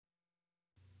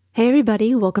Hey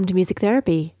everybody, welcome to Music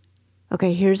Therapy.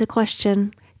 Okay, here's a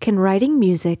question. Can writing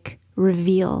music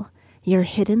reveal your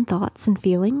hidden thoughts and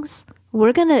feelings?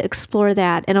 We're going to explore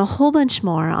that and a whole bunch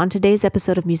more on today's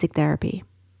episode of Music Therapy.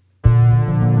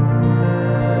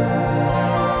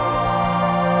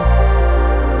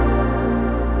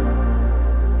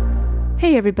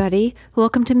 Hey everybody,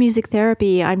 welcome to Music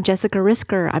Therapy. I'm Jessica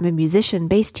Risker. I'm a musician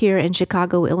based here in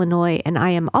Chicago, Illinois, and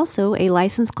I am also a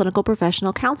licensed clinical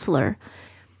professional counselor.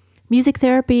 Music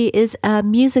Therapy is a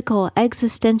musical,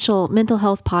 existential mental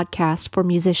health podcast for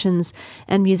musicians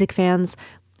and music fans.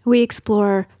 We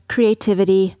explore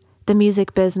creativity, the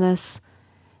music business,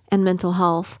 and mental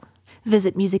health.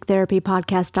 Visit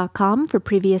musictherapypodcast.com for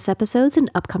previous episodes and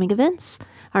upcoming events.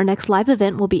 Our next live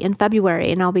event will be in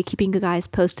February, and I'll be keeping you guys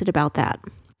posted about that.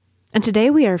 And today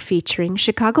we are featuring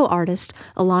Chicago artist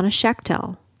Alana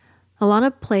Schachtel.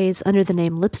 Alana plays under the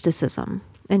name Lipsticism,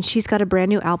 and she's got a brand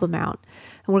new album out.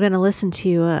 And we're going to listen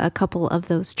to a couple of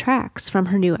those tracks from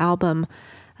her new album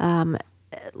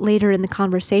later in the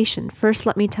conversation. First,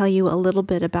 let me tell you a little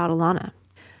bit about Alana.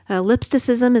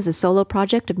 Lipsticism is a solo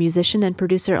project of musician and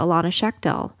producer Alana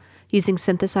Schachtel. Using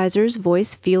synthesizers,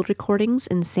 voice, field recordings,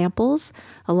 and samples,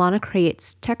 Alana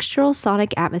creates textural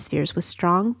sonic atmospheres with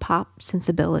strong pop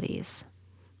sensibilities.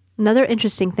 Another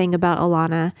interesting thing about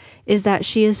Alana is that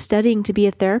she is studying to be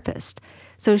a therapist.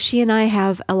 So she and I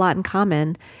have a lot in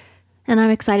common, and I'm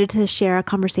excited to share a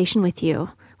conversation with you.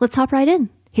 Let's hop right in.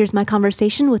 Here's my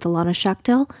conversation with Alana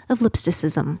Schachtel of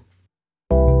Lipsticism.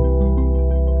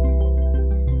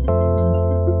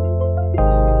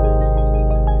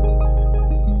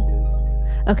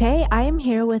 Okay, I am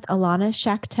here with Alana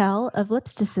Schachtel of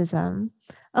Lipsticism.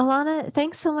 Alana,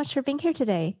 thanks so much for being here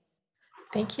today.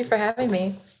 Thank you for having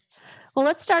me. Well,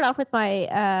 let's start off with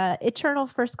my eternal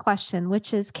first question,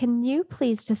 which is, can you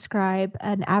please describe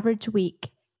an average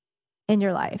week in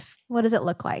your life? What does it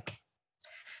look like?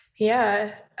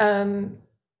 Yeah. Well,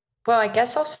 I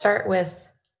guess I'll start with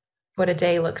what a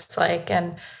day looks like.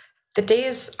 And the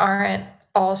days aren't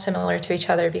all similar to each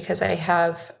other because I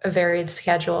have a varied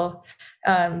schedule.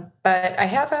 But I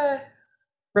have a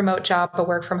remote job, a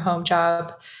work from home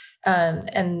job.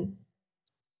 And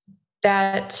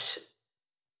that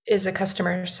is a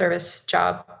customer service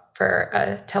job for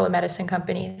a telemedicine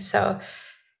company. So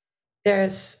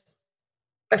there's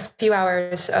a few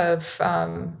hours of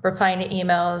replying to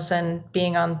emails and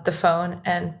being on the phone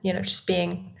and, just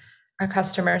being a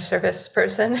customer service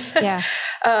person. Yeah.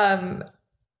 And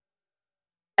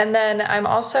then I'm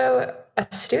also a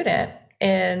student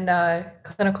in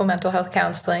clinical mental health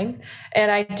counseling,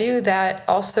 and I do that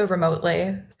also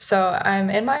remotely. So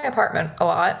I'm in my apartment a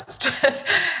lot.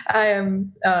 I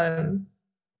am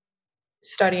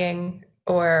studying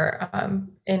or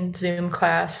in Zoom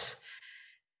class.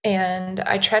 And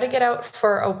I try to get out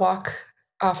for a walk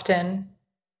often.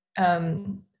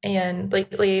 And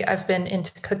lately I've been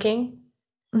into cooking.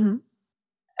 Mm-hmm.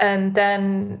 And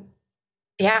then,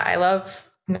 I love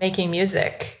making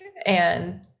music.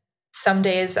 And some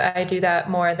days I do that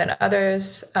more than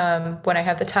others when I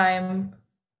have the time.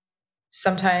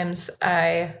 Sometimes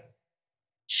I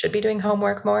should be doing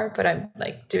homework more, but I'm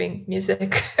like doing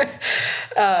music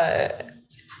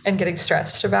and getting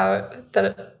stressed about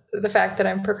the fact that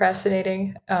I'm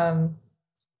procrastinating.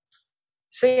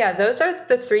 So those are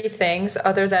the three things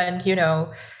other than,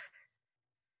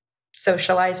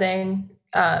 socializing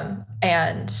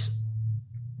and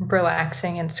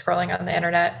relaxing and scrolling on the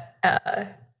internet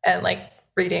and like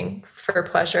reading for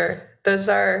pleasure. Those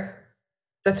are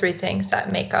the three things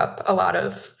that make up a lot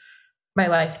of my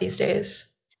life these days.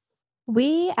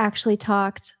 We actually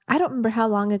talked, I don't remember how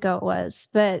long ago it was,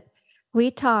 but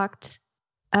we talked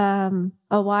a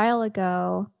while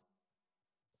ago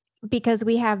because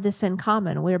we have this in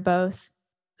common. We're both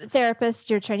therapists.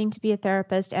 You're training to be a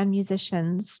therapist and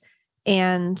musicians.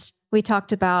 And we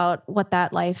talked about what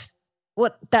that life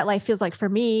feels like for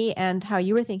me and how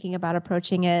you were thinking about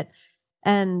approaching it.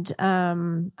 And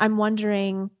I'm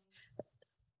wondering,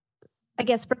 I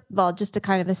guess, first of all, just to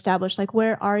kind of establish, like,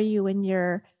 where are you in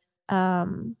your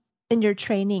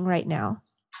training right now?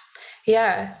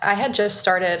 Yeah, I had just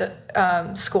started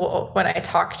school when I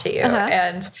talked to you.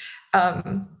 And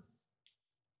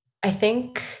I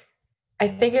think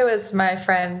it was my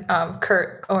friend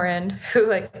Kurt Oren who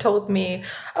like told me,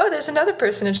 "Oh, there's another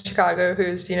person in Chicago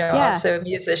who's also a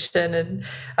musician and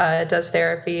does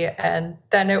therapy." And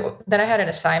then I had an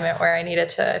assignment where I needed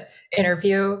to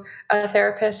interview a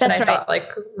therapist, and I thought,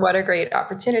 like, what a great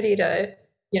opportunity to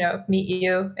meet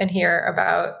you and hear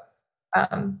about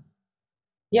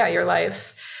your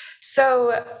life.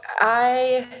 So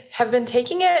I have been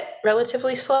taking it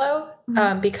relatively slow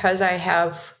because I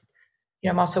have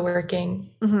I'm also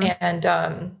working, Mm-hmm.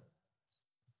 and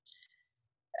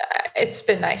it's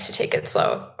been nice to take it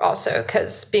slow also,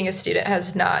 because being a student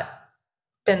has not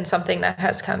been something that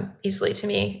has come easily to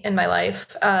me in my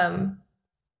life.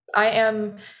 I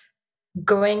am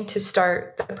going to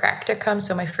start the practicum,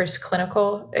 so my first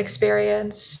clinical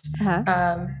experience,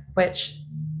 Uh-huh. which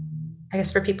I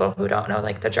guess for people who don't know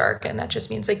like the jargon, that just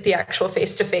means like the actual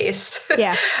face-to-face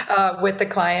Yeah. with the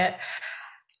client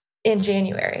in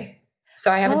January. So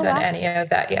I haven't Oh, done wow. any of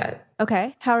that yet.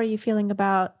 Okay. How are you feeling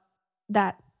about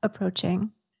that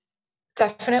approaching?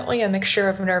 Definitely a mixture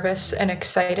of nervous and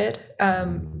excited.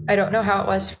 I don't know how it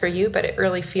was for you, but it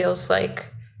really feels like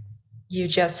you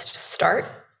just start.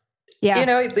 Yeah.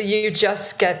 You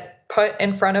just get put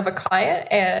in front of a client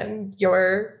and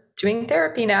you're doing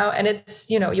therapy now. And it's,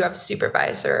 you have a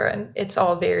supervisor and it's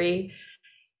all very,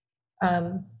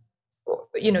 um,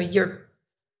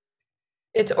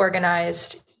 it's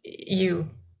organized. You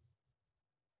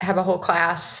have a whole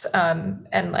class,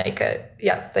 and like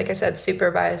I said,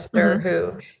 supervisor Mm-hmm.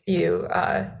 who you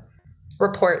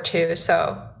report to.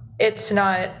 So it's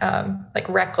not like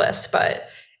reckless, but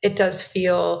it does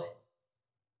feel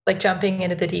like jumping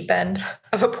into the deep end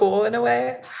of a pool in a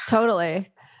way. Totally.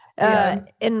 Yeah.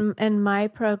 In my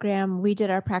program, we did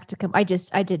our practicum.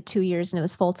 I did 2 years and it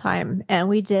was full time. And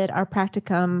we did our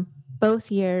practicum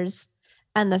both years.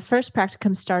 And the first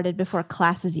practicum started before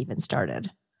classes even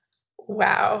started.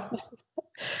 Wow.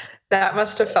 That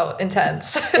must have felt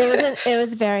intense. It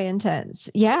was very intense.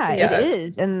 Yeah, it Yeah.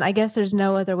 is. And I guess there's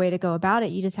no other way to go about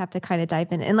it. You just have to kind of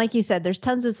dive in. And like you said, there's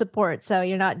tons of support. So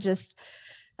you're not just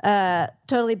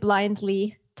totally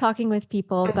blindly talking with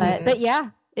people. But Mhm. yeah,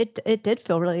 it did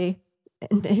feel really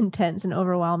intense and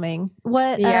overwhelming.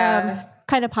 What Yeah.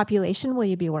 kind of population will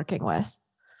you be working with?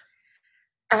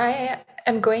 I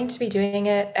am going to be doing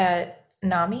it at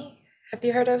NAMI. Have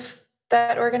you heard of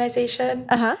that organization?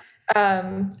 Uh-huh.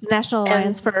 Um, National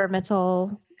Alliance and for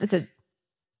Mental, is that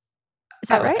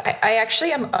oh, right? I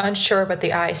actually am unsure what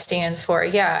the I stands for.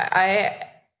 Yeah,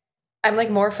 I'm like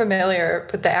more familiar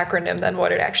with the acronym than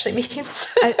what it actually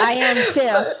means. I am too.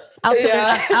 But, I'll put it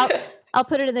on yeah. I'll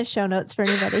put it in the show notes for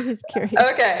anybody who's curious.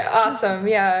 Okay, awesome.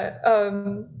 Yeah.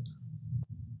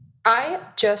 I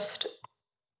just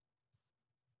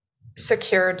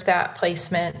secured that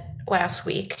placement last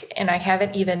week and I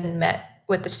haven't even met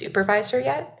with the supervisor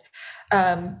yet.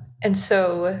 And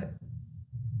so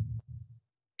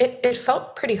it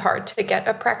felt pretty hard to get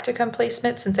a practicum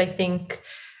placement, since I think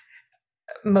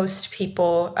most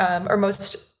people, or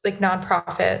most like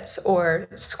nonprofits or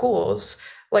schools,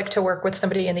 like to work with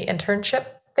somebody in the internship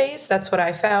phase. That's what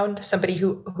I found. Somebody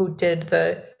who did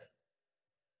the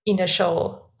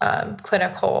initial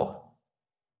clinical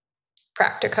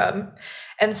practicum.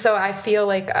 And so I feel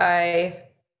like I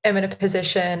am in a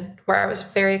position where I was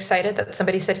very excited that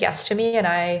somebody said yes to me and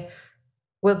I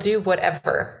will do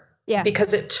whatever, Yeah.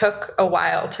 because it took a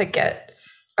while to get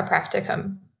a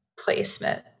practicum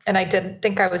placement. And I didn't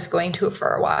think I was going to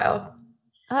for a while.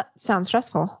 Sounds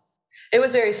stressful. It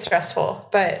was very stressful,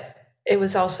 but it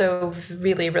was also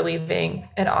really relieving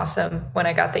and awesome when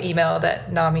I got the email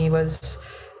that NAMI was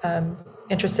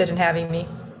interested in having me.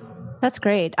 That's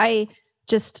great. I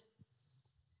just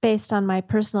based on my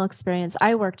personal experience,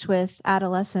 I worked with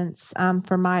adolescents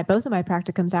for my both of my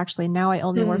practicums actually. Now I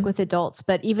only work Mm. with adults,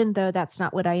 but even though that's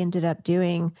not what I ended up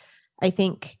doing, I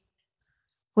think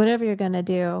whatever you're going to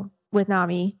do with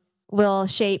NAMI will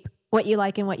shape what you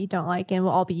like and what you don't like and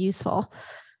will all be useful.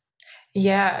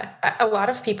 Yeah, a lot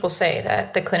of people say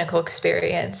that the clinical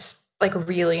experience like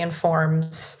really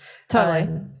informs, Totally.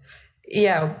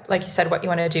 yeah, like you said, what you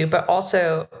want to do, but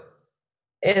also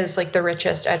is like the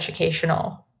richest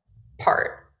educational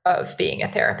part of being a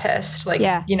therapist. Like,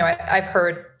 Yeah. I've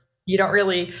heard you don't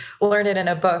really learn it in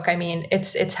a book. I mean,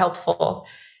 it's helpful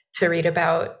to read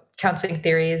about counseling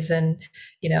theories and,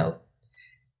 you know,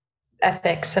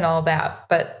 ethics and all that,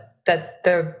 but that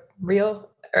the real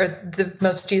or the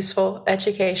most useful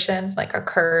education like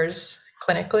occurs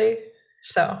clinically.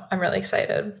 So I'm really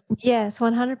excited. Yes,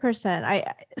 100%.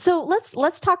 So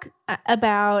let's talk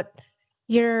about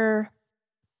your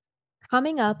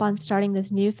coming up on starting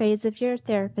this new phase of your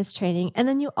therapist training. And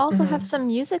then you also have Mhm. some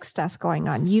music stuff going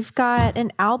on. You've got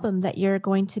an album that you're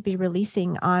going to be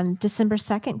releasing on December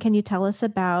 2nd. Can you tell us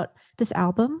about this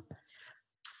album?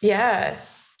 Yeah.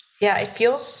 Yeah. It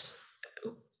feels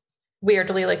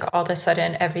weirdly like all of a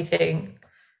sudden everything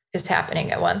is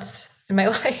happening at once in my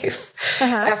life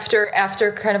Uh-huh.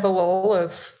 after kind of a lull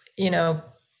of,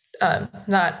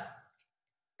 not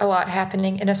a lot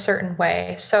happening in a certain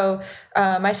way. So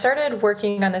I started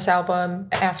working on this album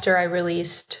after I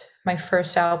released my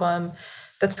first album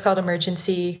that's called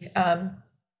Emergency,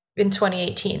 in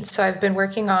 2018. So I've been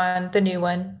working on the new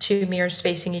one, Two Mirrors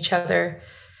Facing Each Other,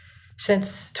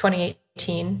 since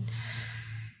 2018.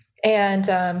 And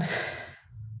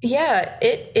yeah,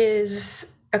 it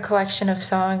is a collection of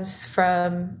songs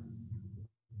from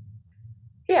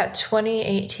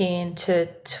 2018 to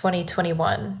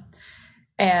 2021.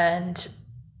 And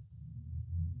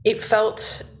it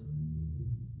felt,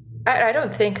 I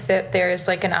don't think that there is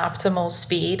like an optimal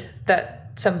speed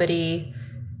that somebody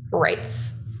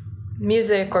writes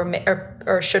music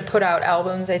or should put out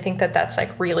albums. I think that that's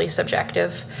like really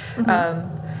subjective.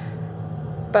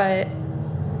 But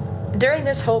during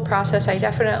this whole process, I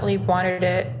definitely wanted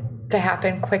it to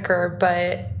happen quicker,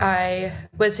 but I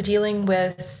was dealing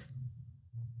with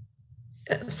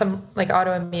some like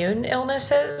autoimmune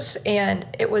illnesses, and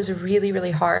it was really,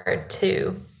 really hard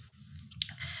to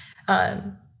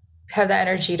have the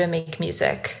energy to make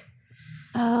music.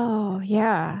 Oh,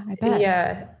 yeah, I bet.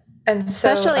 Yeah. And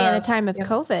so, especially in a time of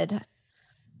COVID.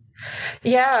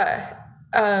 Yeah.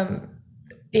 I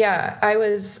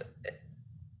was,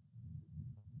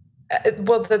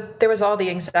 there was all the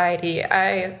anxiety.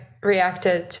 I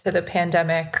reacted to the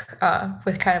pandemic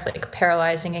with kind of like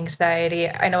paralyzing anxiety.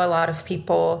 I know a lot of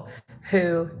people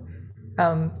who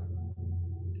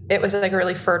it was like a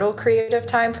really fertile creative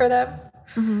time for them.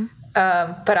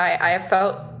 But I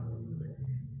felt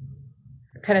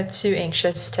kind of too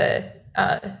anxious to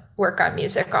work on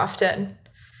music often.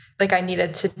 Like I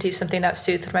needed to do something that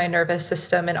soothed my nervous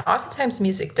system, and oftentimes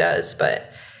music does, but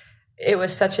it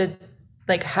was such a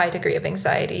like high degree of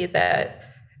anxiety that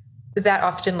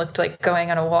often looked like going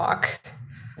on a walk,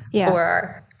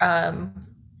 or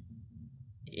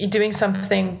doing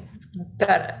something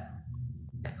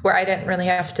where I didn't really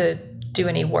have to do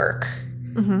any work.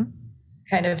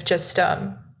 Kind of just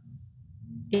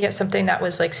something that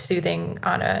was like soothing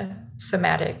on a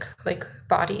somatic like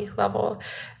body level.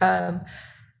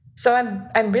 So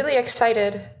I'm really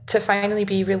excited to finally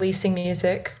be releasing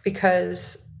music,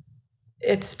 because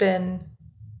it's been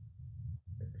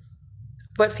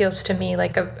what feels to me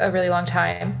like a really long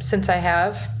time since I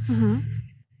have.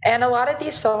 And a lot of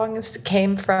these songs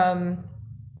came from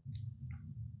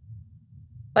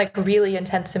like really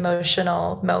intense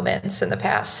emotional moments in the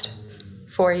past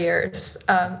 4 years.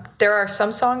 There are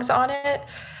some songs on it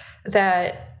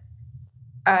that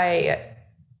I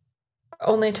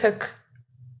only took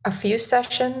a few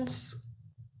sessions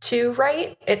to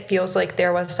write. It feels like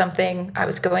there was something I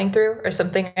was going through or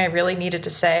something I really needed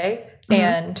to say,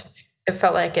 and it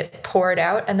felt like it poured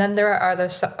out. And then there are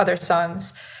other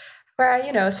songs where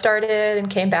I, started and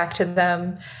came back to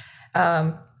them,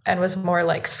 and was more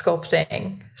like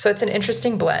sculpting. So it's an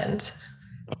interesting blend.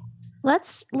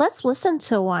 Let's listen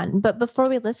to one. But before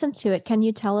we listen to it, can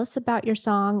you tell us about your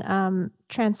song,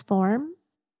 Transform?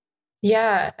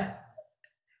 Yeah,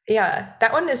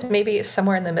 that one is maybe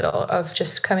somewhere in the middle of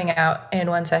just coming out in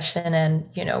one session and,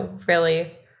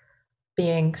 really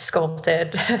being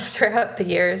sculpted throughout the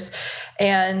years.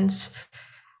 And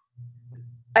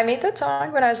I made that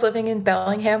song when I was living in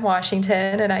Bellingham,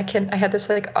 Washington, and I had this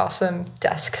like awesome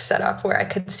desk set up where I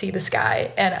could see the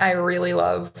sky. And I really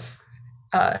love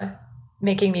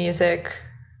making music,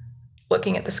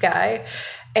 looking at the sky.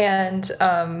 And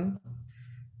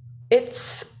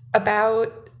it's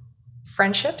about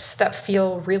friendships that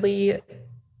feel really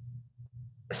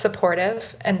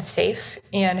supportive and safe,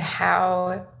 and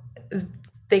how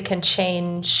they can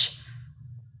change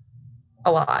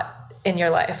a lot in your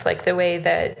life. Like the way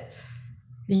that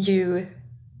you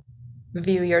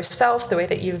view yourself, the way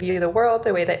that you view the world,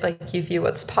 the way that like you view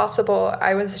what's possible.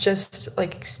 I was just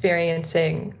like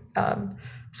experiencing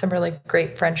some really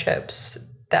great friendships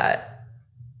that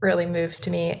really moved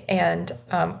me. And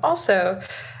also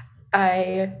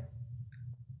I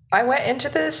went into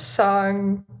this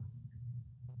song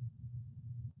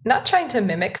not trying to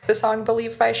mimic the song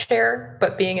Believe by Cher,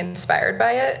 but being inspired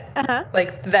by it.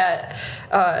 Like that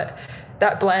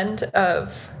blend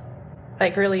of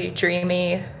like really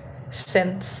dreamy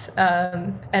synths,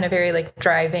 and a very like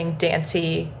driving,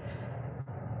 dancey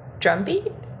drum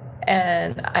beat.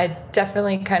 And I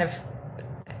definitely kind of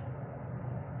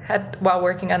while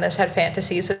working on this, had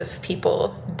fantasies of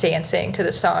people dancing to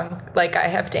the song like I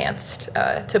have danced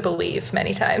to Believe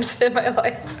many times in my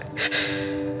life.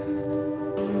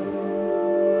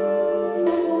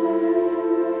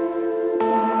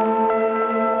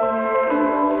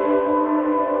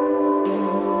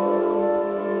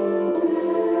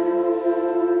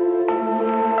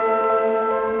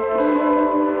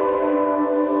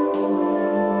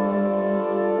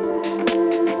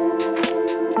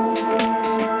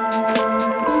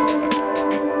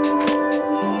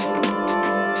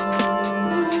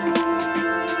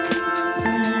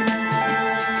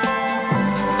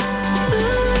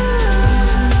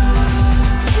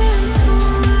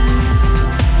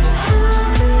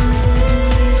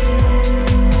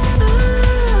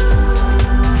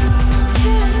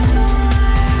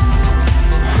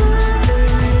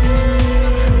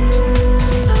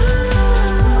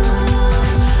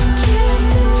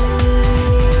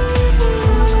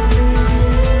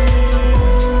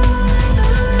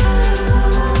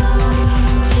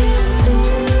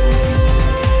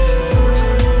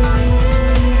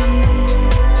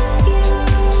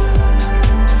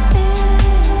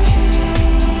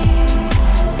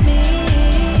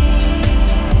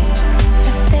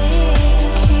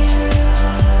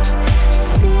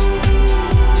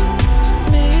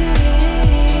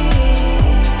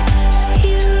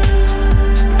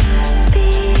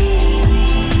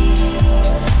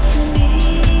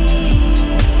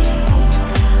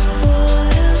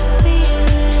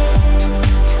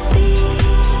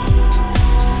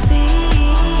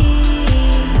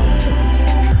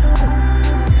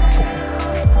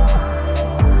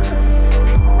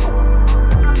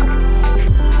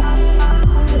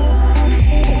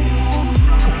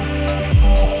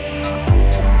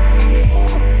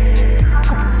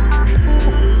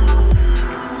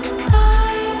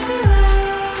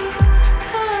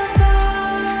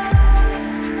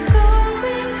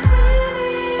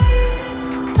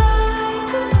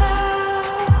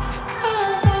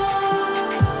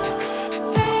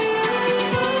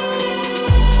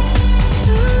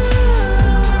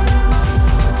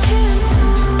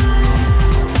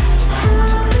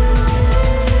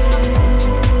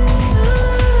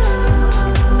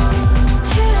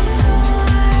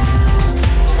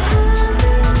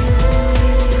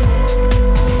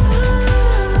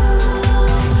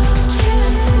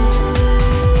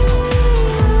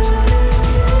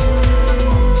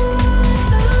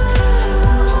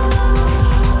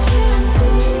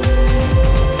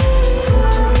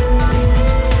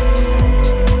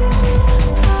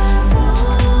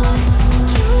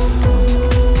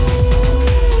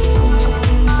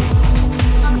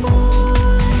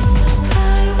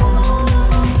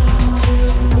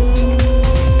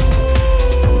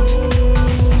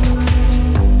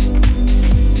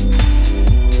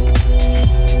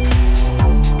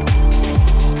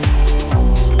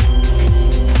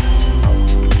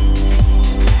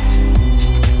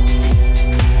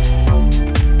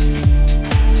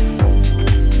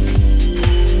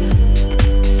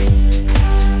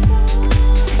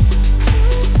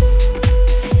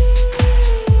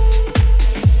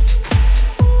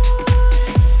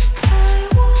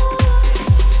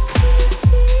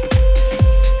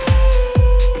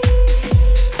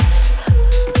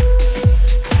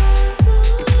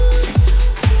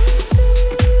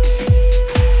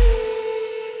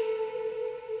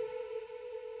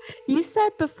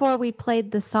 said before we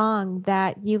played the song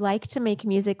that you like to make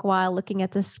music while looking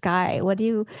at the sky.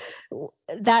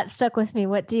 That stuck with me.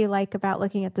 What do you like about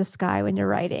looking at the sky when you're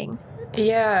writing?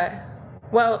 Yeah.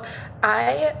 Well,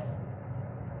 I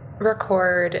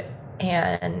record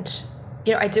and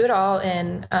I do it all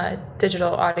in a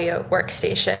digital audio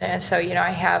workstation. And so,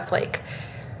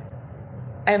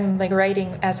 I'm like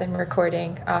writing as I'm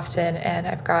recording often, and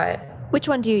I've got. Which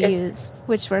one do you use?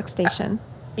 Which workstation?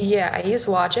 Yeah, I use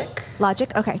Logic.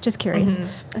 Logic? Okay, just curious.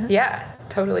 Mm-hmm. Yeah,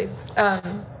 totally.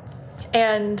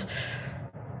 And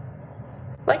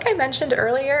like I mentioned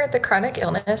earlier, the chronic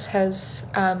illness has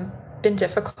been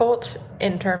difficult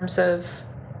in terms of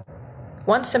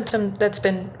one symptom that's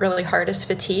been really hard is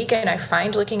fatigue. And I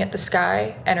find looking at the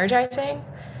sky energizing.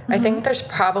 Mm-hmm. I think there's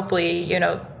probably,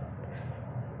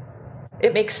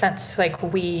 it makes sense. Like our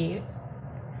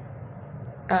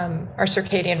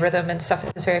circadian rhythm and stuff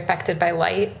is very affected by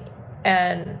light.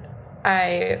 And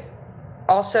I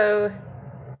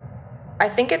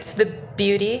think it's the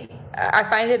beauty. I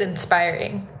find it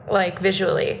inspiring, like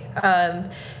visually.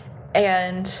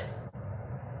 And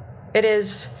it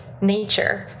is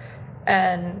nature.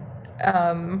 And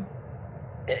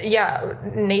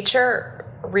nature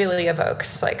really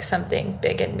evokes like something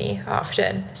big in me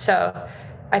often. So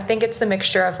I think it's the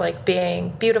mixture of like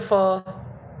being beautiful,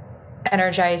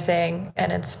 energizing,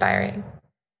 and inspiring.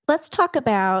 Let's talk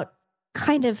about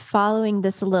kind of following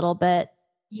this a little bit.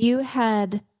 You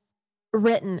had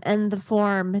written in the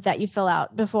form that you fill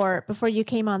out before you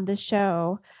came on this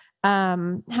show,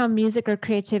 how music or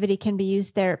creativity can be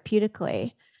used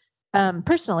therapeutically,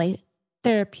 personally,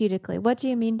 therapeutically. What do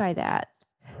you mean by that?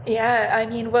 Yeah, I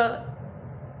mean, well,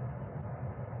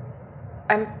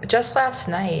 just last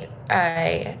night,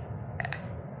 I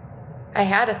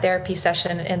had a therapy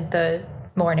session in the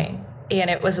morning, and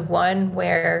it was one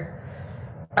where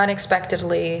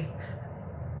unexpectedly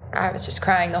I was just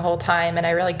crying the whole time, and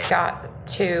I really got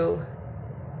to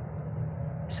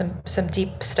some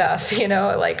deep stuff,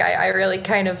 like I really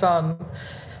kind of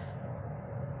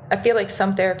I feel like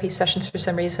some therapy sessions for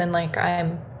some reason, like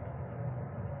I'm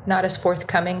not as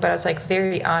forthcoming, but I was like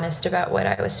very honest about what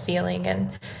I was feeling.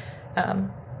 And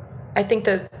I think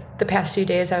the past few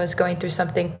days I was going through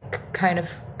something kind of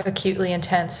acutely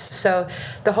intense. So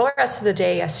the whole rest of the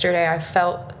day yesterday, I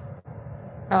felt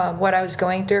what I was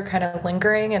going through kind of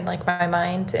lingering in like my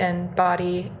mind and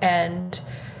body. And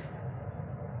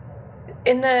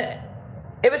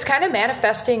it was kind of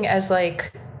manifesting as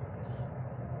like,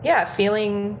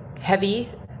 feeling heavy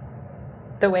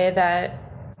the way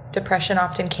that depression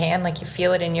often can, like you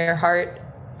feel it in your heart.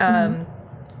 Mm-hmm.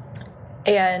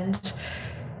 And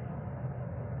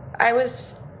I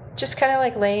was just kind of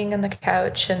like laying on the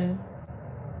couch and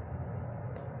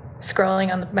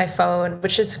scrolling on my phone,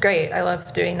 which is great. I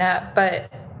love doing that,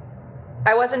 but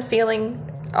I wasn't feeling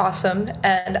awesome.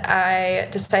 And I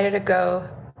decided to go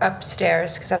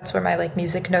upstairs because that's where my like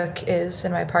music nook is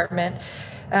in my apartment.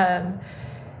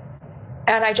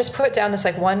 And I just put down this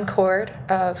like one chord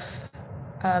of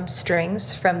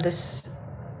strings from this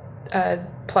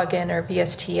plugin or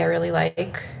VST I really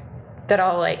like that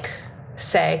I'll like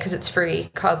say because it's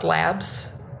free, called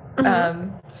Labs.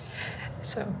 Mm-hmm.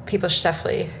 So people should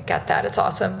definitely get that. It's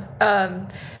awesome.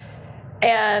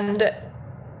 And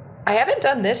I haven't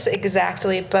done this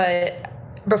exactly, but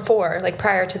before, like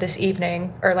prior to this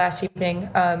evening or last evening,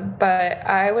 but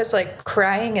I was like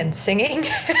crying and singing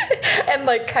and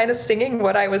like kind of singing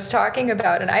what I was talking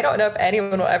about. And I don't know if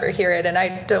anyone will ever hear it, and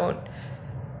I don't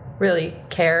really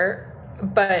care,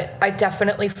 but I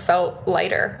definitely felt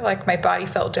lighter. Like my body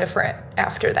felt different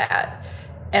after that.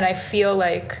 And I feel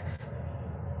like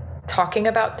talking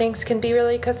about things can be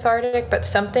really cathartic, but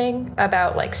something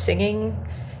about like singing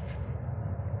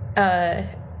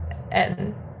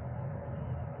and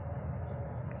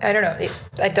I don't know.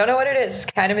 I don't know what it is. It's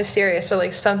kind of mysterious, but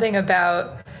like something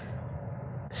about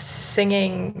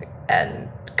singing and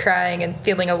crying and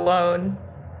feeling alone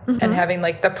mm-hmm. and having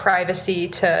like the privacy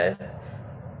to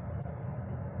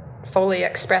fully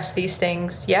express these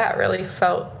things. Yeah, it really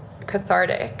felt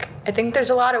cathartic. I think there's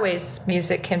a lot of ways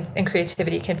music and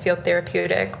creativity can feel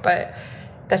therapeutic, but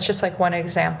that's just like one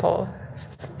example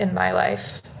in my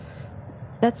life.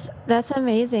 That's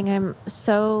amazing. I'm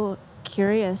so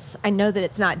curious. I know that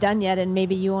it's not done yet, and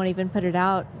maybe you won't even put it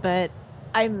out, but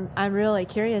I'm really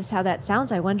curious how that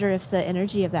sounds. I wonder if the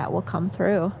energy of that will come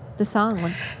through the song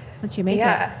once you make it.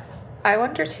 Yeah, I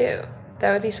wonder too.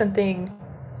 That would be something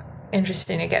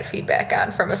interesting to get feedback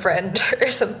on from a friend or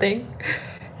something.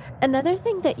 Another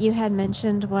thing that you had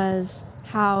mentioned was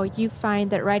how you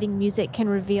find that writing music can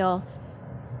reveal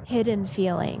hidden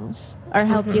feelings or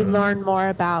help mm-hmm. you learn more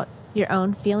about your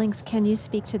own feelings. Can you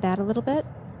speak to that a little bit?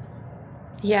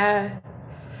 Yeah.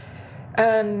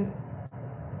 Um,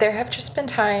 there have just been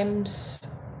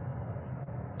times,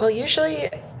 well, usually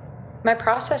my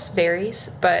process varies,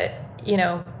 but,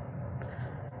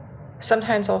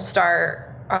 sometimes I'll start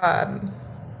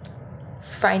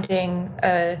finding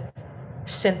a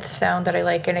synth sound that I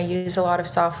like, and I use a lot of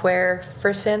software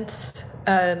for synths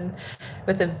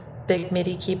with a big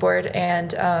MIDI keyboard,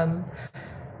 and I'll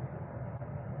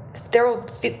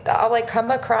like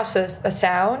come across a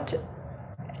sound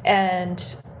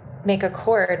and make a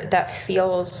chord that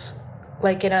feels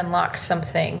like it unlocks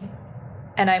something,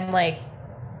 and I'm like,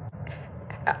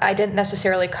 I didn't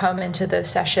necessarily come into the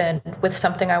session with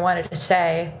something I wanted to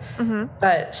say,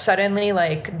 but suddenly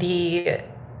like the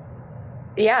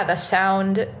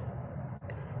sound,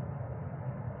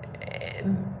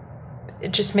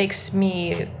 it just makes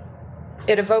me,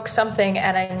 it evokes something,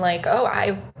 and I'm like, oh,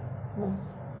 I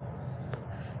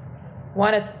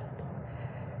want to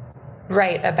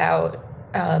write about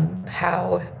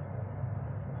how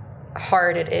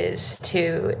hard it is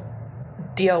to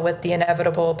deal with the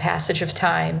inevitable passage of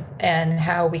time and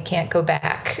how we can't go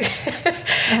back.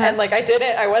 And like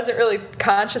I wasn't really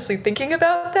consciously thinking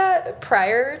about that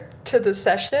prior to the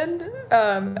session.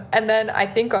 And then I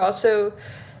think also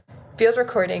field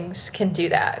recordings can do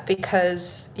that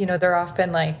because, they're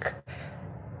often like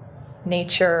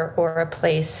nature or a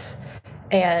place,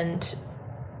 and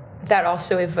that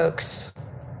also evokes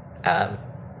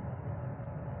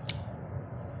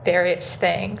various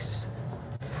things.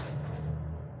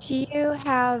 Do you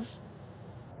have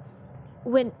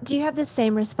the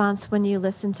same response when you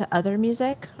listen to other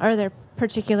music? Are there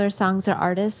particular songs or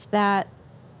artists that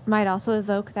might also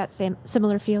evoke that same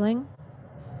similar feeling?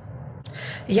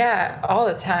 Yeah, all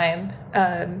the time.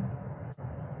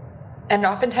 And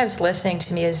oftentimes listening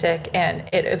to music and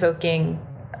it evoking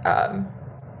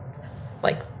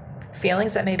like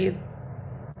feelings that maybe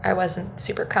I wasn't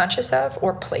super conscious of,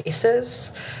 or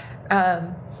places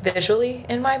visually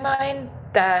in my mind,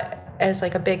 that is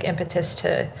like a big impetus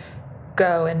to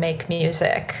go and make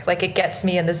music. Like it gets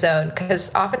me in the zone,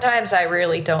 because oftentimes I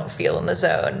really don't feel in the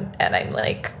zone and I'm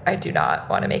like, I do not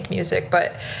want to make music.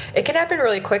 But it can happen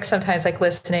really quick sometimes, like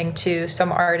listening to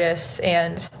some artists,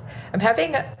 and I'm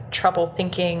having trouble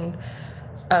thinking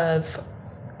of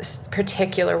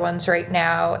particular ones right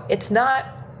now. It's not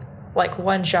like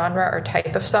one genre or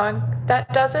type of song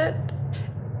that does it.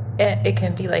 It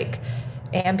can be like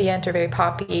ambient or very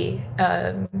poppy.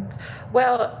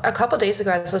 Well, a couple days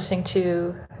ago, I was listening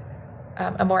to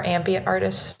a more ambient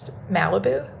artist,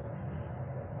 Malibu,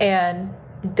 and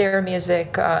their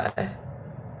music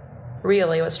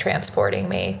really was transporting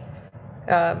me.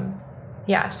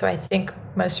 Yeah, so I think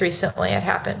most recently it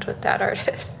happened with that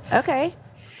artist. Okay.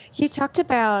 You talked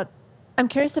about, I'm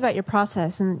curious about your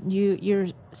process, and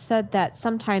you said that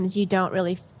sometimes you don't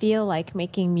really feel like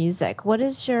making music. What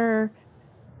is your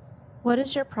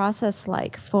process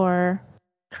like for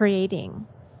creating?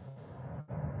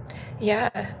 Yeah.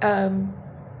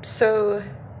 So,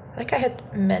 like I had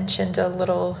mentioned a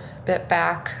little bit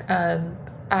back,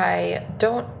 I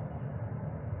don't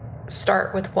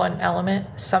start with one element.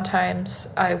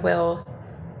 Sometimes I will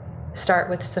start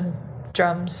with some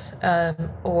drums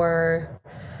or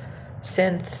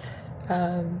synth.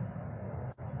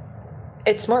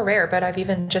 It's more rare, but I've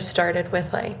even just started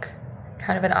with like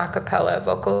kind of an a cappella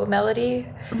vocal melody.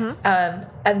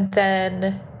 And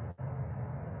then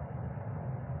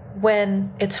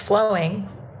when it's flowing,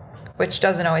 which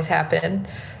doesn't always happen,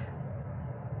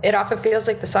 it often feels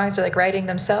like the songs are like writing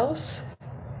themselves.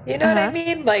 You know what I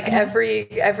mean? Like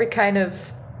every kind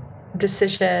of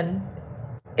decision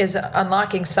is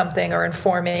unlocking something or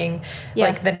informing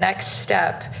like the next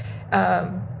step.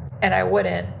 And I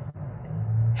wouldn't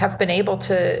have been able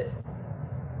to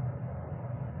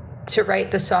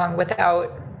write the song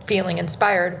without feeling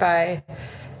inspired by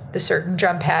the certain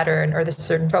drum pattern or the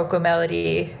certain vocal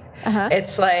melody.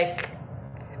 It's like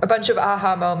a bunch of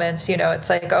aha moments, it's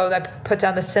like, oh, I put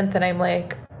down the synth and I'm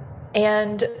like,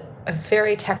 and a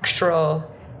very textural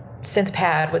synth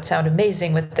pad would sound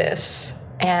amazing with this,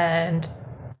 and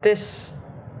this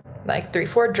like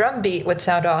 3/4 drum beat would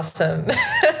sound awesome.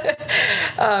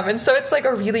 And so it's like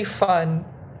a really fun,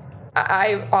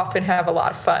 I often have a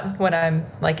lot of fun when I'm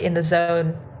like in the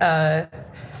zone and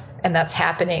that's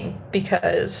happening,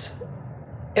 because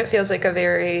it feels like a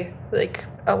very like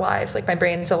alive, like my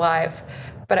brain's alive.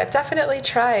 But I've definitely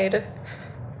tried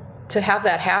to have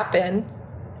that happen,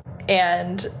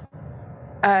 and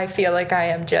I feel like I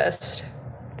am just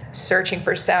searching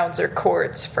for sounds or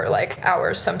chords for like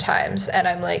hours sometimes, and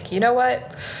I'm like, you know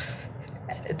what,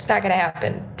 it's not going to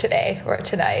happen today or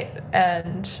tonight.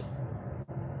 And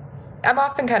I'm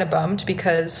often kind of bummed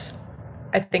because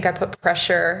I think I put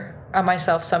pressure on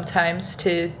myself sometimes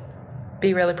to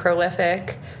be really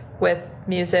prolific with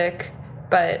music,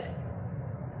 but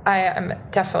I am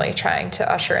definitely trying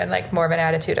to usher in like more of an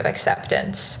attitude of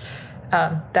acceptance,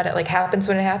 that it like happens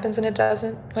when it happens and it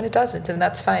doesn't when it doesn't, and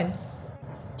that's fine.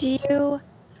 Do you,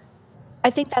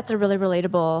 I think that's a really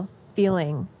relatable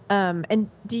feeling. And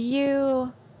do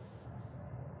you,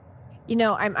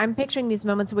 I'm picturing these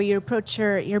moments where you approach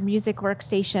your music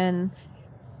workstation.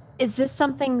 Is this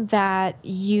something that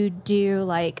you do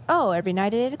like, oh, every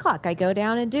night at 8 o'clock, I go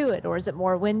down and do it? Or is it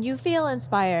more when you feel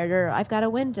inspired or I've got a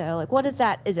window? Like, what is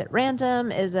that? Is it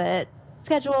random? Is it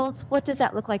scheduled? What does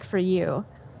that look like for you?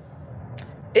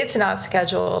 It's not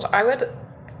scheduled. I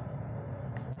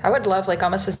would love like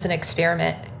almost as an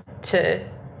experiment to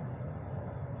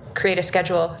create a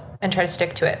schedule and try to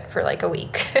stick to it for like a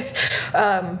week.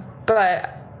 But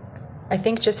I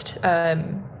think just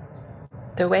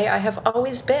the way I have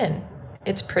always been,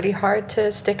 it's pretty hard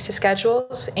to stick to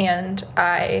schedules. And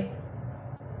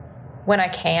when I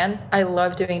can, I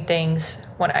love doing things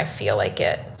when I feel like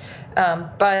it.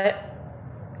 But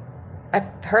I've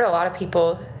heard a lot of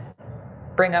people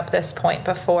bring up this point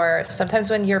before. Sometimes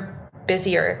when you're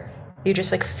busier, you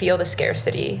just like feel the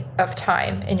scarcity of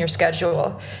time in your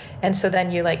schedule. And so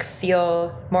then you like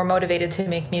feel more motivated to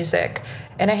make music.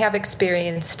 And I have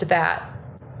experienced that.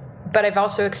 But I've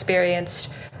also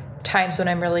experienced times when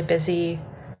I'm really busy,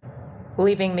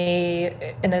 leaving me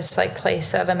in this like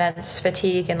place of immense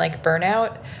fatigue and like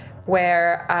burnout,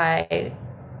 where I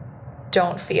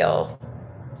don't feel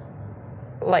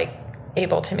like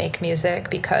able to make music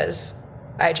because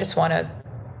I just want to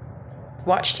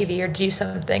watch TV or do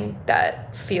something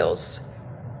that feels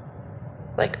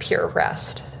like pure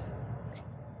rest.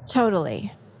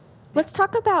 Totally. Let's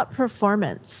talk about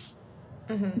performance.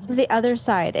 Mm-hmm. This is the other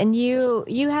side. And you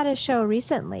had a show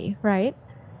recently, right?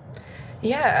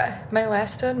 Yeah, my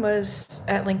last one was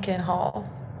at Lincoln Hall,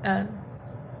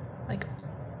 like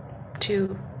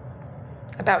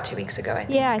about 2 weeks ago, I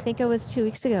think. Yeah, I think it was 2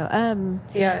 weeks ago.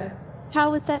 Yeah.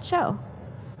 How was that show?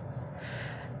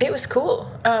 It was cool.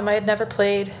 I had never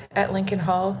played at Lincoln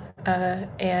Hall,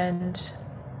 and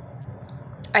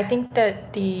I think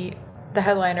that the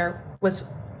headliner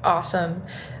was awesome,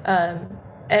 and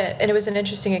it was an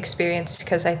interesting experience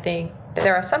because I think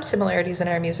there are some similarities in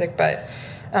our music, but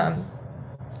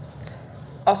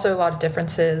also a lot of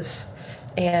differences.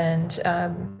 And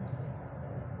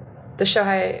the show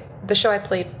I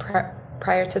played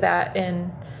prior to that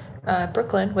in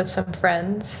Brooklyn with some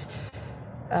friends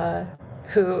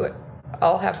who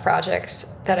all have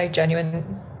projects that I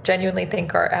genuinely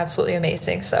think are absolutely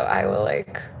amazing. So I will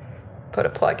like put a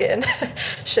plug in.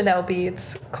 Chanel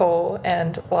Beads, Cole,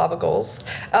 and Lava Goals.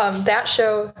 That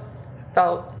show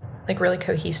felt like really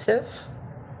cohesive.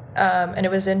 And it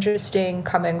was interesting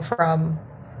coming from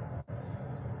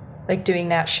like doing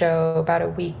that show about a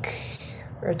week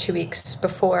or 2 weeks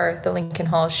before the Lincoln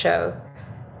Hall show.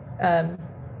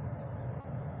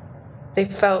 They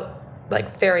felt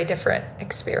like very different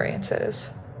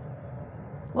experiences.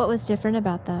 What was different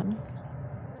about them?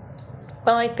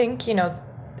 Well, I think,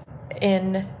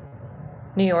 in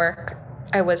New York,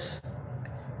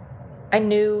 I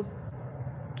knew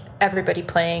everybody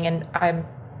playing, and I'm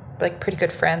like pretty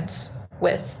good friends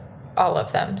with all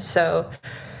of them. So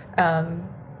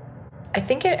I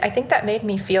think that made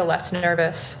me feel less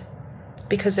nervous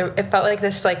because it felt like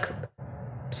this like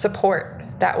support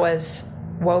that was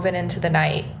woven into the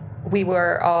night. We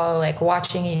were all like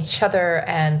watching each other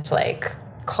and like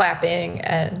clapping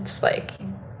and like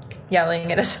yelling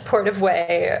in a supportive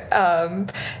way.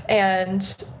 And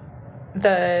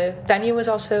the venue was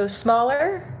also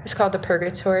smaller. It's called the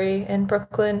Purgatory in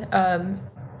Brooklyn.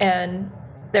 And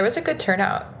there was a good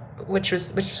turnout, which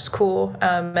was cool.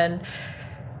 And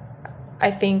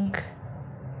I think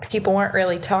people weren't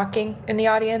really talking in the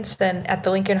audience. And at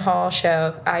the Lincoln Hall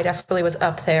show, I definitely was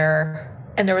up there,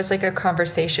 and there was like a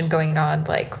conversation going on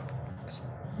like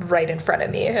right in front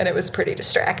of me, and it was pretty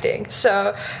distracting.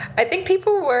 So I think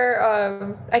people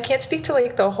were, I can't speak to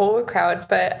like the whole crowd,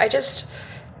 but I just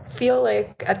feel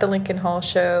like at the Lincoln Hall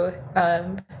show,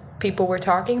 people were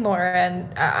talking more,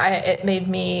 and it made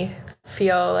me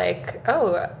feel like,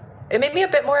 it made me a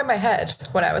bit more in my head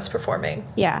when I was performing.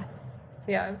 Yeah.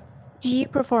 Yeah. Do you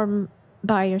perform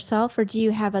by yourself or do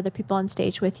you have other people on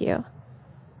stage with you?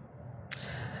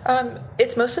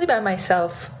 It's mostly by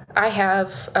myself. I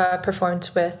have performed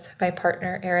with my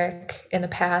partner, Eric, in the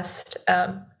past,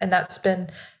 and that's been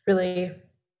really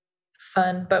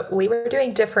fun, but we were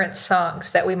doing different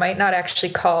songs that we might not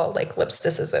actually call like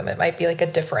Lipsticism. It might be like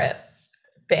a different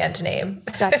band name.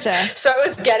 Gotcha. So it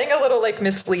was getting a little like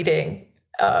misleading.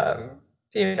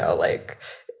 Like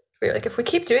we were like, if we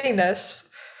keep doing this,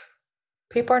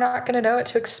 people are not going to know what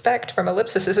to expect from a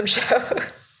Lipsticism show.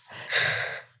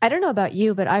 I don't know about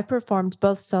you, but I've performed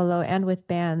both solo and with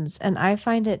bands, and I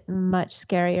find it much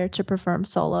scarier to perform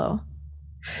solo.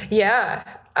 Yeah.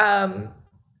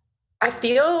 I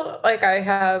feel like I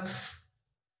have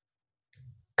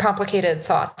complicated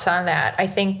thoughts on that. I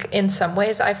think in some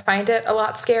ways I find it a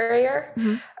lot scarier.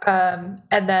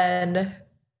 And then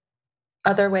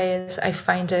other ways I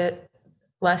find it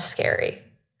less scary.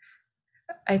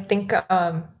 I think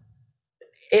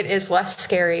it is less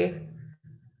scary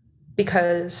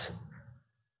because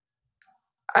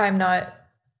I don't know.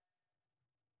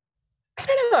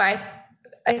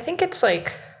 I think it's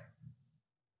like,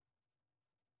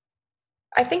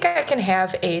 I think I can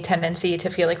have a tendency to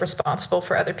feel like responsible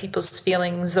for other people's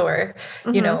feelings or,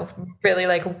 really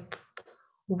like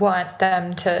want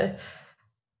them to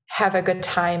have a good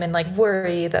time and like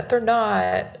worry that they're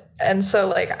not. And so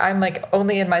like, I'm like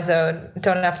only in my zone,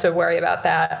 don't have to worry about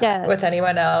that with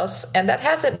anyone else. And that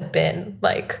hasn't been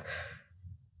like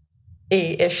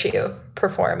a issue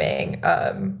performing,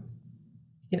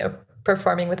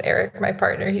 performing with Eric, my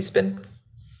partner. He's been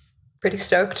pretty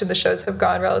stoked and the shows have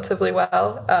gone relatively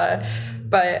well.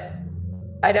 But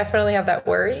I definitely have that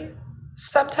worry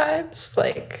sometimes,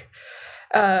 like,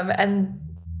 and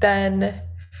then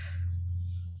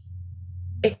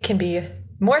it can be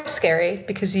more scary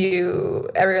because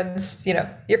everyone's,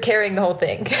 you're carrying the whole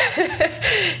thing.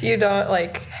 You don't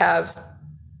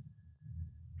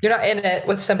you're not in it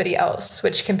with somebody else,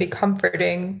 which can be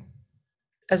comforting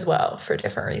as well for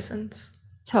different reasons.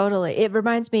 Totally. It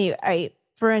reminds me,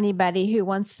 for anybody who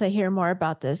wants to hear more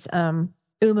about this,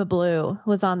 Uma Blue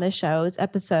was on the show. It was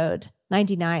episode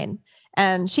 99.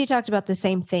 And she talked about the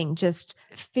same thing, just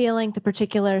feeling the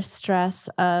particular stress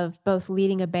of both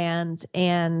leading a band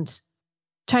and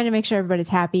trying to make sure everybody's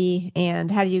happy.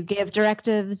 And how do you give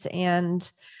directives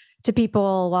and to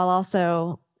people while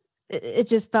also, it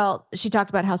just felt, she talked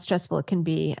about how stressful it can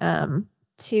be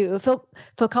to feel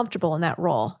comfortable in that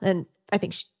role. And I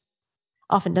think she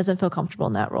often doesn't feel comfortable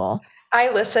in that role. I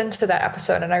listened to that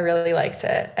episode and I really liked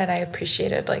it. And I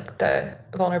appreciated like the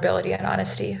vulnerability and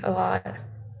honesty a lot.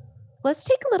 Let's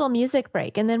take a little music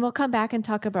break and then we'll come back and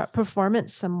talk about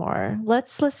performance some more.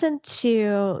 Let's listen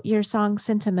to your song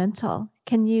Sentimental.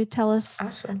 Can you tell us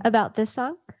about this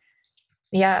song?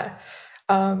 Yeah.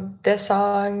 This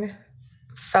song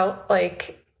felt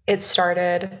like it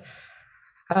started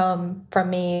from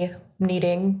me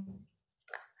needing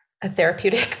a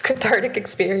therapeutic, cathartic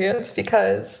experience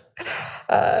because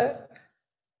I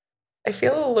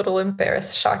feel a little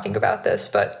embarrassed talking about this,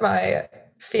 but my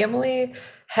family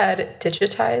had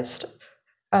digitized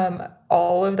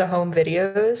all of the home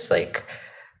videos. Like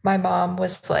my mom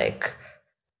was like,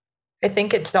 I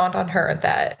think it dawned on her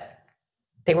that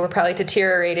they were probably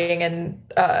deteriorating and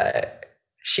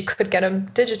she could get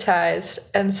them digitized.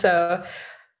 And so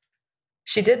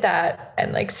she did that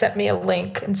and like sent me a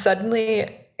link, and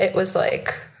suddenly it was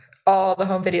like all the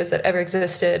home videos that ever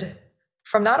existed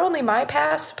from not only my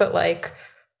past, but like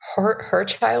her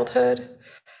childhood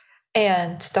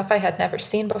and stuff I had never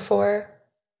seen before.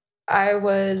 It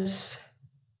was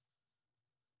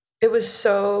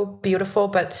so beautiful,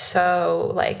 but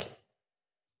so like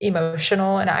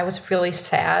emotional. And I was really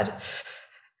sad.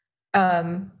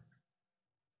 I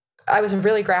was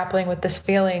really grappling with this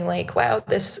feeling like, wow,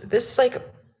 this like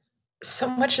so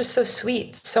much is so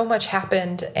sweet. So much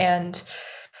happened. And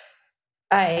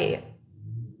it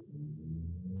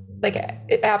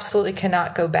absolutely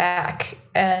cannot go back.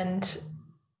 And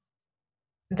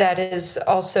that is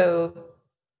also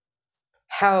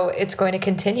how it's going to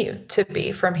continue to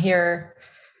be from here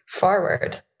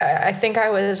forward. I think I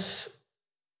was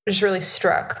just really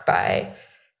struck by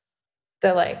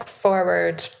the like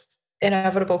forward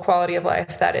inevitable quality of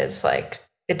life that is like,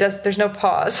 there's no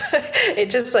pause. It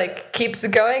just like keeps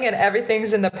going and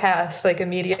everything's in the past like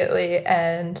immediately.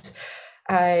 And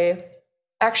I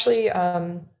actually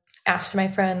asked my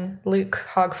friend Luke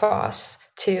Hogfoss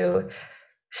to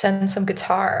send some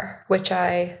guitar, which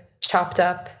I chopped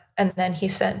up, and then he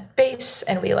sent bass,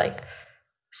 and we like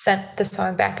sent the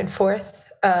song back and forth.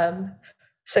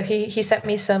 So he sent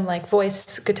me some like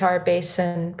voice, guitar, bass,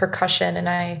 and percussion, and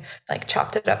I like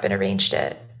chopped it up and arranged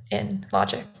it in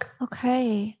Logic.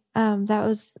 Okay. That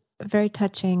was a very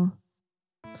touching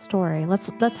story.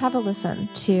 Let's have a listen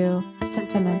to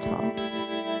Sentimental.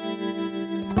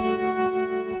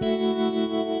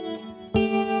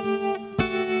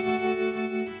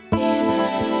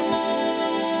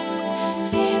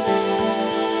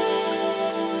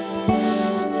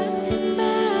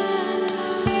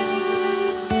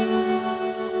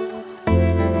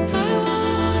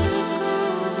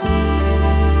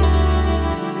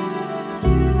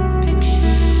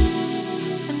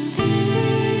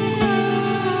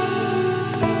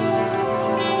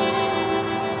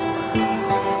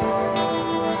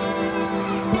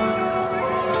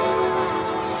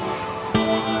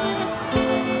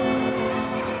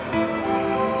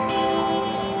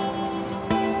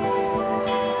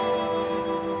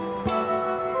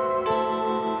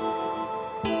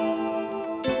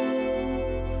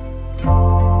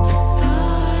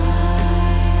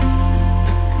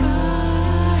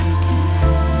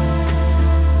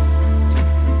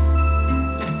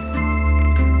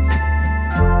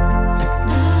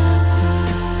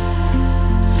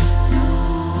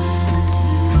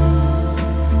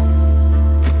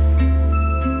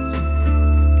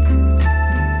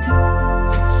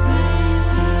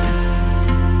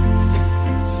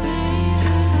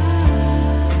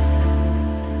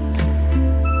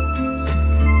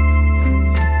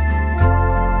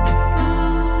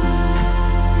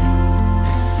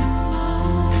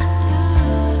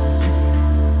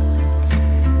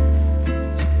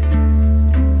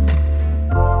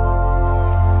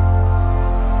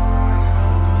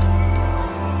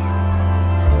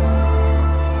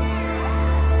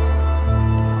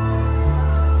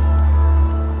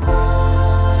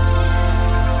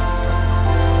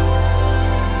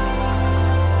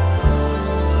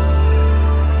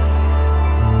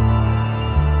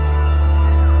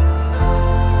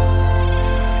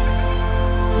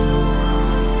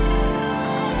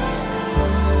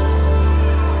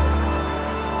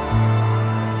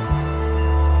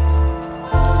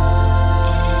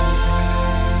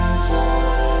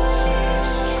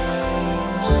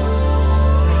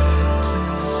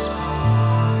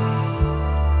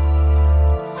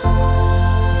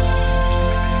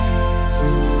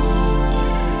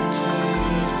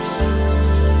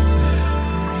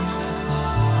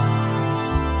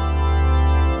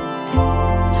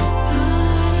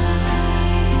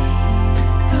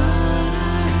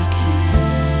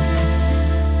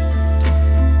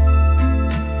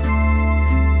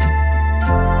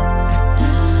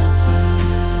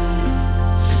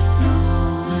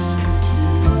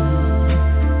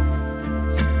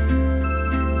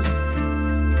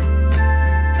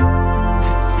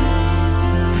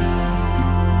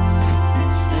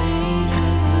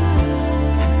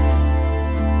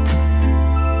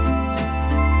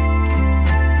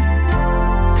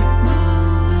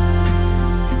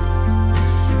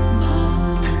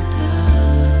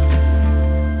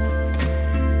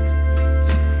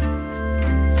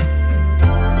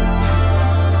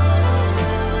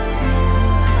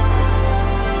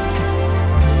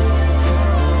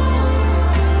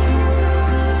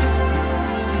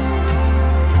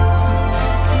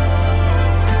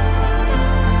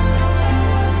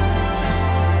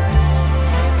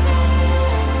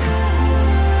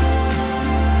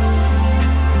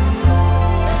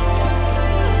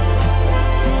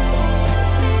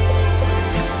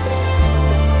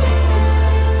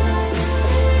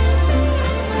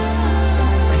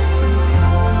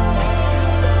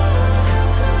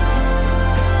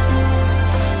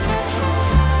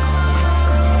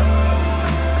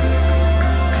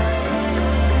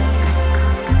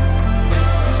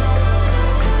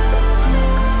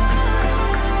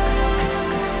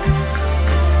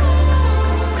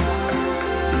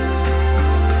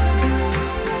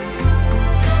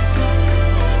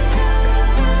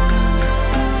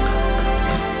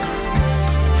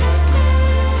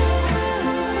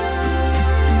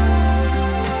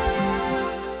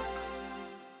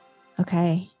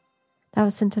 That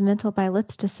was Sentimental by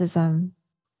Lipsticism.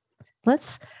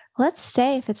 Let's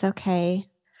stay, if it's okay,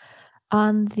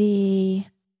 on the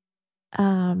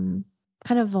kind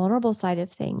of vulnerable side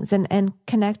of things, and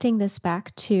connecting this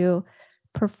back to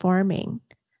performing.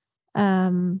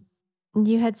 You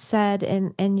had said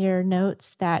in your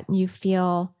notes that you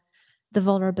feel the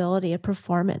vulnerability of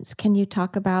performance. Can you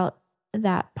talk about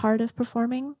that part of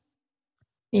performing?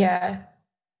 Yeah.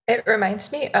 It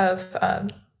reminds me of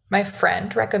my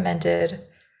friend recommended,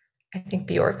 I think,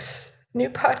 Bjork's new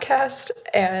podcast.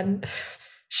 And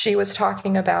she was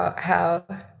talking about how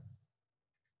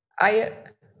I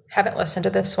haven't listened to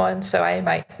this one, so I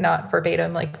might not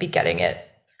verbatim like be getting it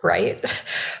right.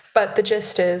 But the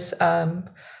gist is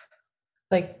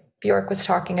like Bjork was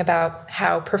talking about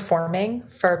how performing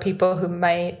for people who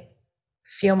might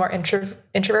feel more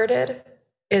introverted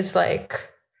is like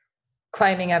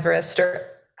climbing Everest, or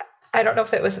I don't know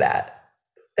if it was that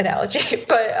analogy,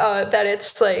 but that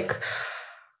it's like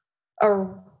a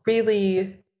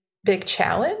really big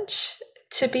challenge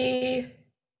to be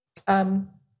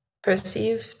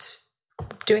perceived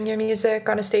doing your music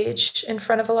on a stage in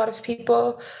front of a lot of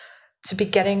people, to be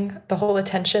getting the whole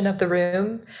attention of the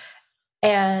room,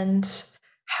 and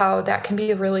how that can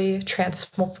be a really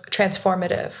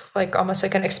transformative, like almost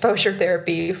like an exposure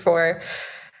therapy for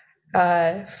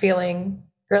feeling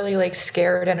really like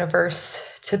scared and averse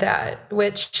to that,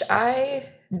 which I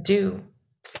do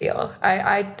feel.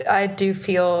 I do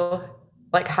feel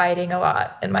like hiding a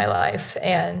lot in my life,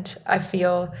 and I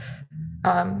feel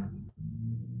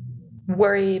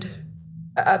worried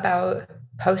about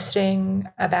posting,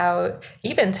 about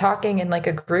even talking in like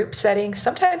a group setting,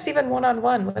 sometimes even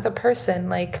one-on-one with a person.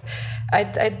 Like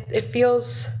it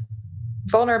feels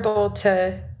vulnerable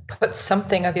to put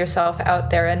something of yourself out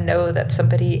there and know that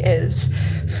somebody is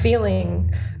feeling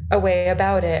a way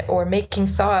about it, or making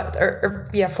thought, or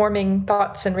yeah, forming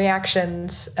thoughts and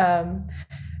reactions,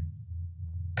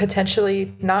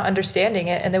 potentially not understanding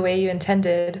it in the way you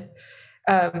intended.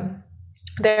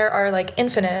 There are like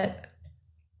infinite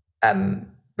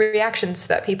reactions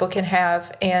that people can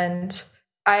have, and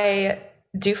I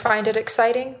do find it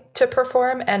exciting to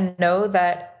perform and know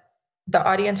that the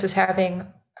audience is having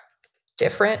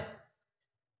different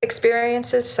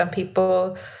experiences. Some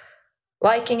people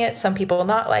liking it, some people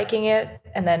not liking it,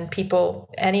 and then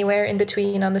people anywhere in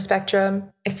between on the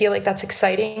spectrum. I feel like that's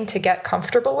exciting to get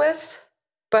comfortable with,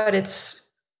 but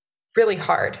it's really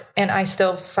hard. And I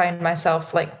still find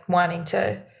myself like wanting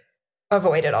to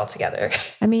avoid it altogether.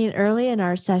 I mean, early in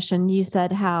our session, you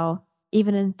said how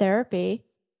even in therapy,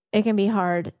 it can be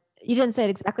hard. You didn't say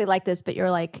it exactly like this, but you're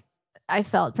like, I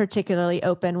felt particularly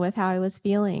open with how I was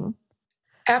feeling.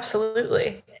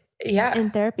 Absolutely. Yeah. In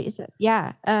therapy. So,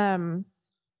 yeah.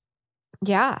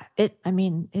 Yeah. I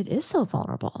mean, it is so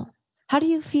vulnerable. How do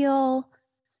you feel,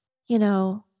 you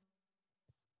know,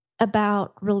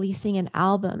 about releasing an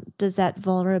album? Does that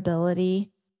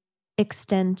vulnerability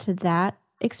extend to that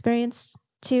experience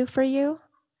too for you?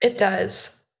 It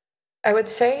does. I would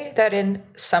say that in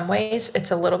some ways it's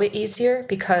a little bit easier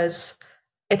because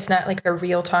it's not like a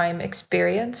real time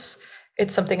experience.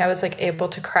 It's something I was like able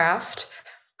to craft,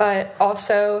 but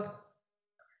also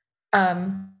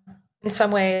in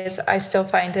some ways I still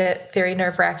find it very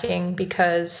nerve wracking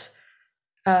because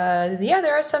yeah,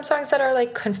 there are some songs that are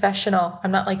like confessional.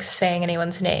 I'm not like saying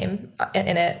anyone's name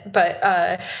in it,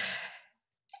 but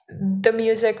the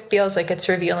music feels like it's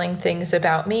revealing things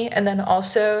about me. And then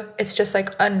also, it's just like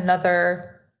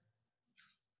another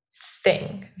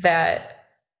thing that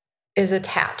is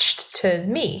attached to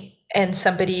me. And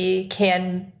somebody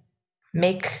can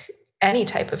make any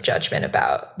type of judgment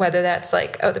about whether that's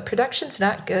like, oh, the production's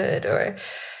not good, or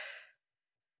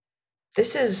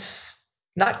this is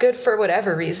not good for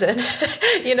whatever reason.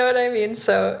 You know what I mean?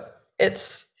 So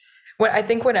it's when I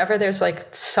think whenever there's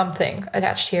like something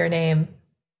attached to your name,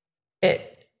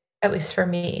 it, at least for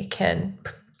me, can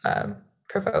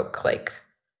provoke like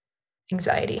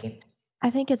anxiety.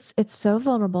 I think it's so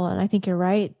vulnerable, and I think you're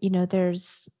right.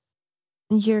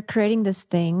 You're creating this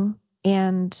thing,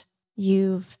 and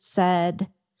you've said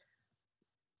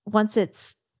once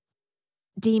it's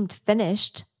deemed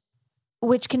finished,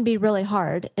 which can be really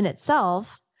hard in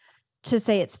itself to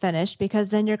say it's finished, because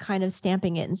then you're kind of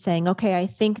stamping it and saying, okay, I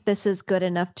think this is good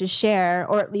enough to share,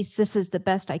 or at least this is the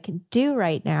best I can do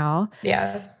right now.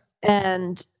 Yeah.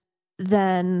 And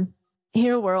then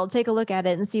here, world, take a look at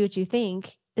it and see what you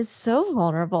think, is so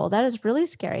vulnerable. That is really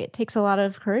scary. It takes a lot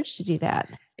of courage to do that.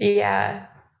 Yeah.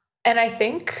 And I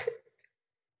think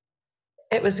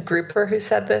it was Grouper who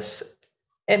said this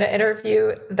in an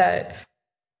interview, that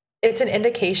it's an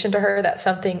indication to her that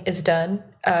something is done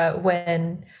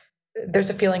when there's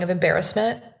a feeling of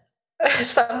embarrassment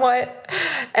somewhat.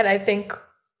 And I think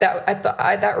that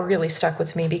that really stuck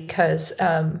with me because,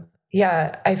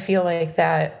 yeah, I feel like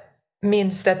that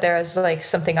means that there is like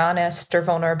something honest or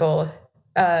vulnerable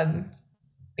um,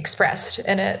 expressed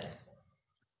in it.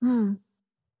 Hmm.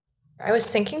 I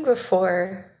was thinking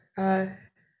before the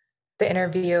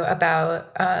interview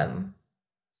about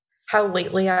how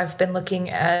lately I've been looking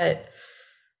at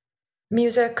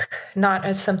music not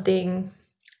as something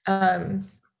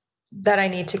um, that I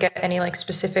need to get any like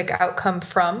specific outcome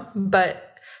from,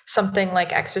 but something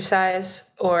like exercise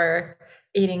or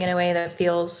eating in a way that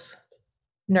feels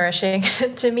nourishing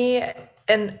to me.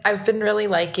 And I've been really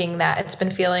liking that. It's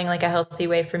been feeling like a healthy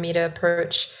way for me to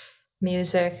approach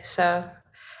music. So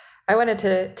I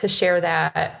wanted to share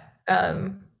that.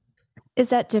 Is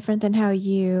that different than how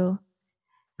you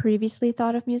previously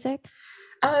thought of music?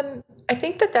 I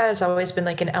think that that has always been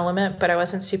like an element, but I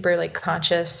wasn't super like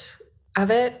conscious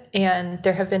of it. And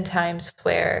there have been times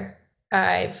where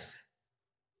I've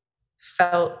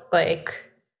felt like,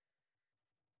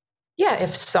 yeah,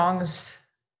 if songs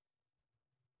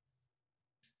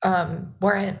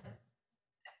weren't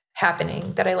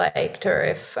happening that I liked, or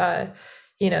if an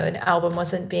album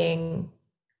wasn't being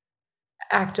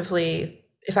actively,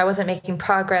 if I wasn't making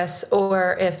progress,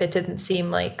 or if it didn't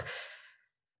seem like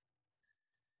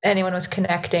anyone was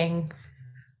connecting,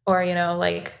 or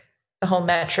like the whole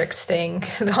metrics thing,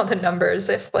 all the numbers.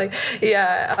 If like,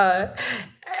 yeah,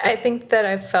 I think that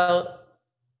I felt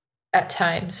at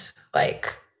times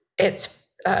like it's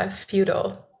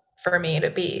futile for me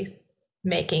to be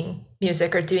making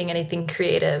music or doing anything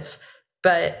creative.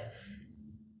 But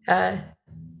uh,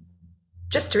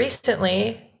 just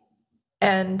recently,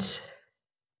 and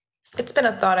it's been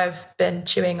a thought I've been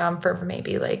chewing on for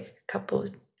maybe like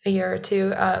a year or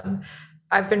two.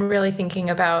 I've been really thinking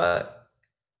about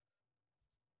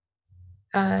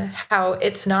how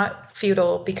it's not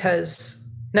futile because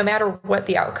no matter what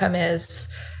the outcome is,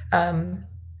 um,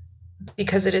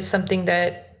 because it is something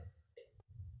that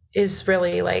is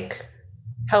really like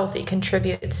healthy,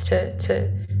 contributes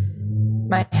to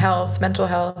my health, mental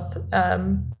health.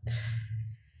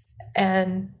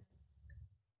 And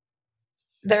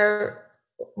there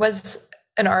was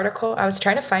an article, I was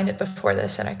trying to find it before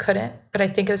this and I couldn't, but I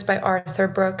think it was by Arthur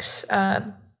Brooks.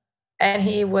 And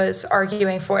he was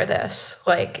arguing for this,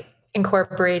 like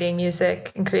incorporating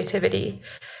music and creativity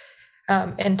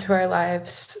into our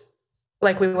lives,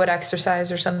 like we would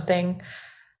exercise or something.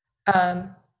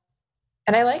 Um,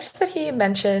 and I liked that he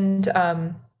mentioned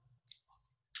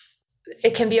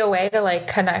it can be a way to like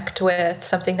connect with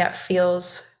something that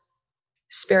feels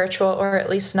spiritual or at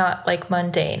least not like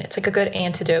mundane. It's like a good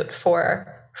antidote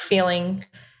for feeling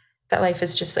that life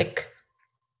is just like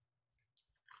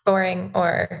boring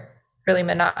or really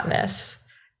monotonous.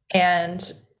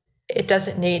 And it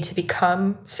doesn't need to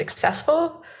become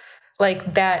successful.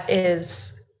 Like that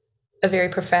is a very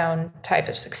profound type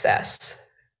of success.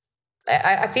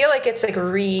 I feel like it's like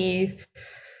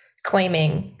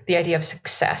reclaiming the idea of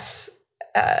success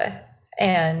uh,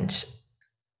 and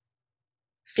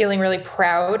feeling really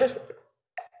proud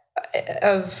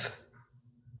of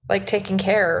like taking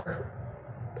care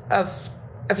of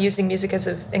using music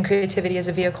and creativity as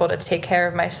a vehicle to take care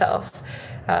of myself.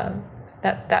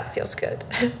 That feels good.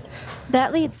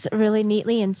 That leads really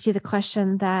neatly into the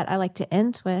question that I like to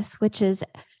end with, which is,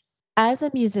 as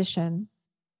a musician,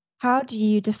 how do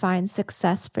you define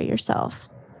success for yourself?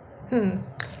 hmm.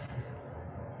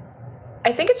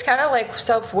 I think it's kind of like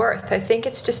self-worth. I think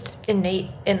it's just innate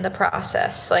in the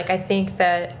process. Like I think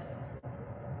that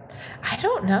I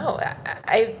don't know.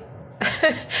 I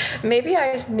maybe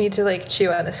I just need to like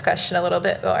chew on this question a little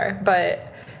bit more. But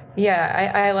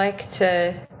yeah, I like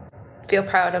to feel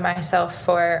proud of myself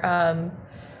for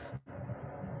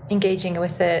engaging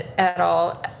with it at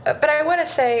all. But I want to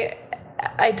say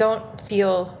I don't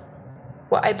feel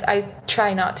well. I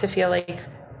try not to feel like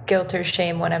guilt or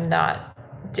shame when I'm not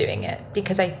doing it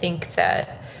because I think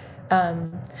that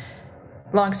um,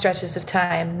 long stretches of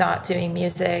time not doing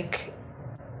music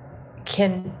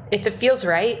can, if it feels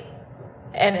right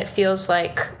and it feels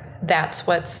like that's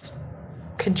what's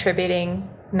contributing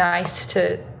nice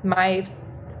to my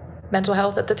mental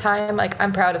health at the time, like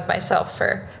I'm proud of myself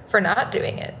for not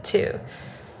doing it too.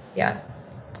 Yeah,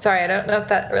 sorry, I don't know if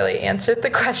that really answered the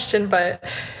question, but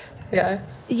yeah.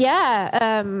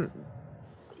 Yeah,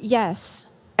 yes,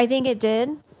 I think it did.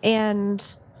 And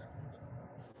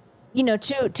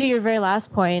to your very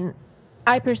last point,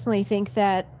 I personally think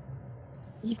that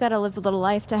you've got to live a little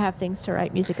life to have things to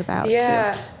write music about too.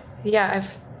 Yeah, yeah,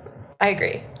 I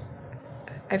agree.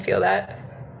 I feel that.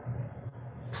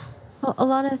 Well,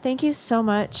 Alana, thank you so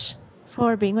much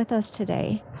for being with us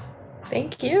today.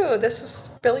 Thank you. This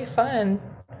is really fun.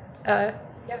 Yeah.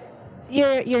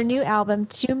 Your new album,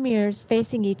 Two Mirrors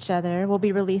Facing Each Other, will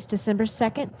be released December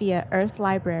 2nd via Earth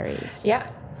Libraries. Yeah.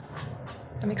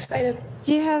 I'm excited.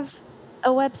 Do you have a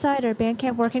website or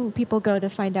Bandcamp? Where can people go to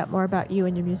find out more about you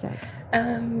and your music?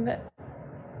 No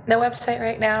website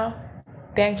right now.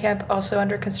 Bandcamp also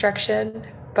under construction,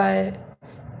 but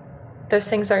those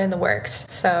things are in the works.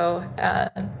 So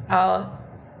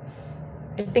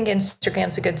I think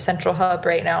Instagram's a good central hub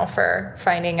right now for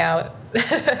finding out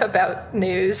about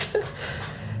news.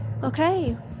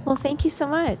 Okay. Well, thank you so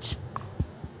much.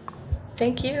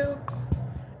 Thank you.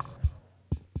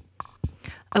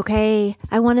 Okay,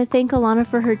 I want to thank Alana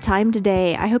for her time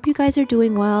today. I hope you guys are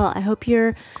doing well. I hope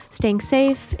you're staying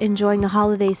safe, enjoying the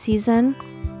holiday season.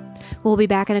 We'll be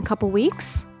back in a couple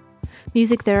weeks.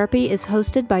 Music Therapy is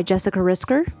hosted by Jessica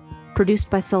Risker, produced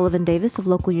by Sullivan Davis of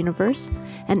Local Universe,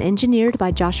 and engineered by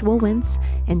Joshua Wentz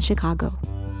in Chicago.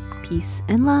 Peace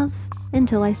and love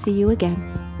until I see you again.